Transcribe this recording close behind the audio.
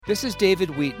This is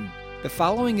David Wheaton. The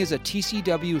following is a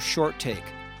TCW short take,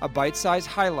 a bite-sized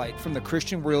highlight from the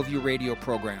Christian Worldview radio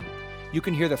program. You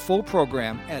can hear the full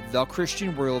program at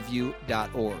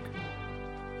thechristianworldview.org.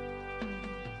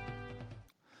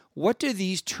 What do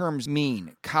these terms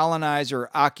mean?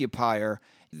 Colonizer, occupier.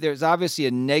 There's obviously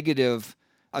a negative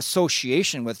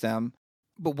association with them,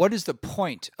 but what is the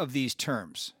point of these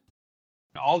terms?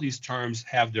 All these terms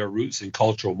have their roots in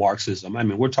cultural Marxism. I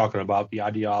mean, we're talking about the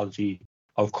ideology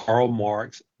of Karl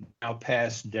Marx, now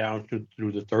passed down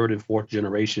through the third and fourth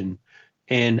generation.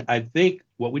 And I think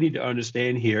what we need to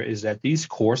understand here is that these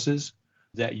courses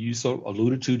that you so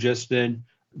alluded to just then,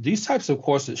 these types of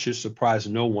courses should surprise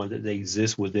no one that they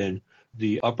exist within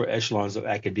the upper echelons of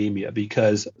academia,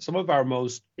 because some of our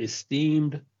most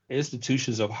esteemed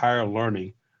institutions of higher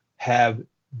learning have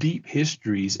deep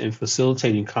histories in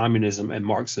facilitating communism and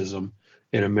Marxism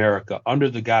in America under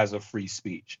the guise of free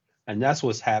speech. And that's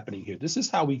what's happening here. This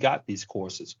is how we got these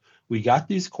courses. We got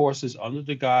these courses under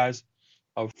the guise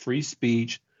of free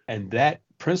speech, and that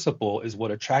principle is what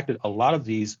attracted a lot of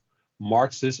these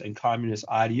Marxist and communist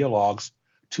ideologues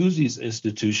to these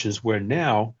institutions, where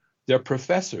now they're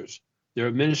professors, they're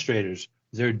administrators,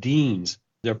 they're deans,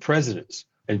 they're presidents,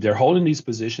 and they're holding these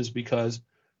positions because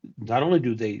not only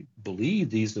do they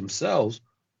believe these themselves,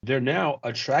 they're now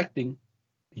attracting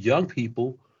young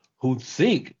people who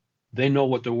think they know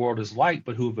what the world is like,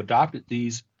 but who have adopted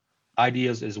these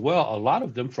ideas as well, a lot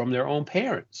of them from their own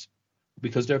parents,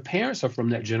 because their parents are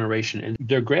from that generation and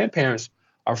their grandparents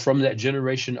are from that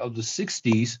generation of the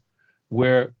 60s,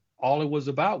 where all it was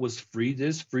about was free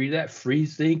this, free that, free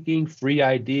thinking, free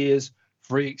ideas,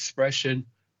 free expression.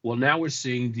 Well, now we're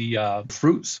seeing the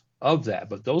fruits of that,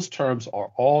 but those terms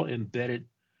are all embedded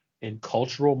in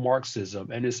cultural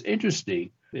Marxism. And it's interesting,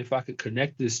 if I could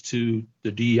connect this to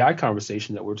the DEI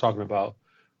conversation that we were talking about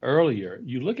earlier,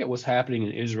 you look at what's happening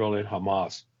in Israel and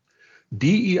Hamas.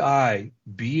 DEI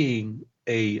being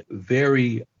a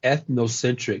very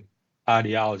ethnocentric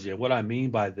ideology. And what I mean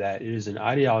by that, it is an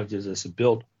ideology that's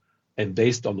built and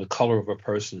based on the color of a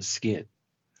person's skin.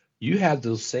 You have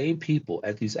those same people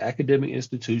at these academic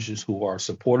institutions who are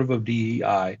supportive of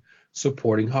DEI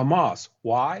supporting Hamas.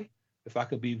 Why? If I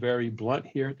could be very blunt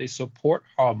here, they support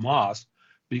Hamas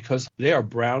because they are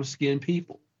brown-skinned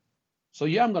people. So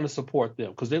yeah, I'm going to support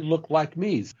them because they look like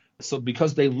me. So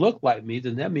because they look like me,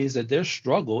 then that means that their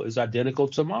struggle is identical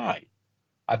to mine.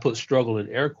 I put struggle in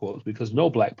air quotes because no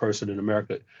Black person in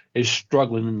America is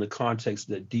struggling in the context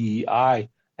that DEI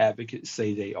advocates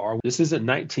say they are. This isn't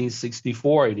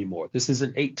 1964 anymore. This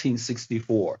isn't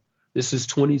 1864. This is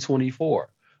 2024.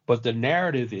 But the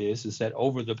narrative is that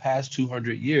over the past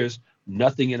 200 years,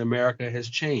 nothing in America has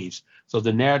changed. So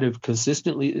the narrative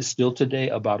consistently is still today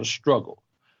about a struggle.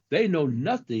 They know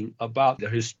nothing about the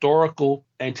historical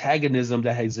antagonism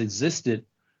that has existed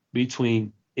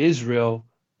between Israel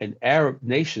and Arab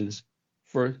nations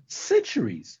for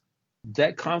centuries.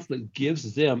 That conflict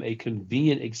gives them a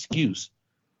convenient excuse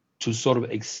to sort of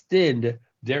extend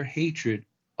their hatred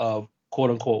of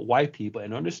quote unquote white people.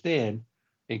 And understand,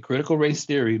 in critical race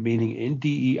theory, meaning in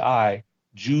DEI,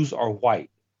 Jews are white.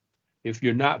 If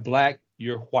you're not Black,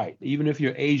 you're white. Even if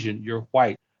you're Asian, you're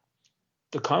white.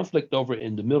 The conflict over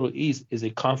in the Middle East is a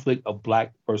conflict of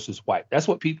Black versus white. That's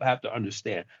what people have to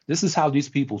understand. This is how these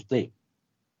people think.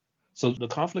 So the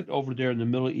conflict over there in the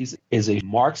Middle East is a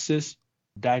Marxist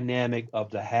dynamic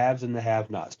of the haves and the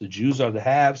have-nots. The Jews are the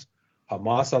haves,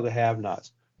 Hamas are the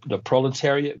have-nots. The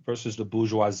proletariat versus the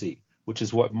bourgeoisie, which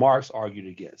is what Marx argued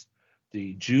against.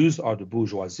 The Jews are the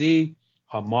bourgeoisie,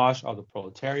 Hamas are the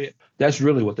proletariat. That's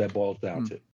really what that boils down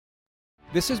to.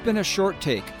 This has been a short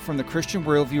take from the Christian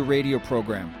Worldview radio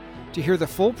program. To hear the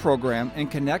full program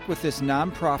and connect with this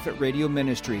nonprofit radio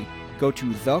ministry, go to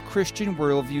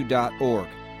thechristianworldview.org.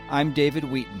 I'm David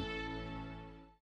Wheaton.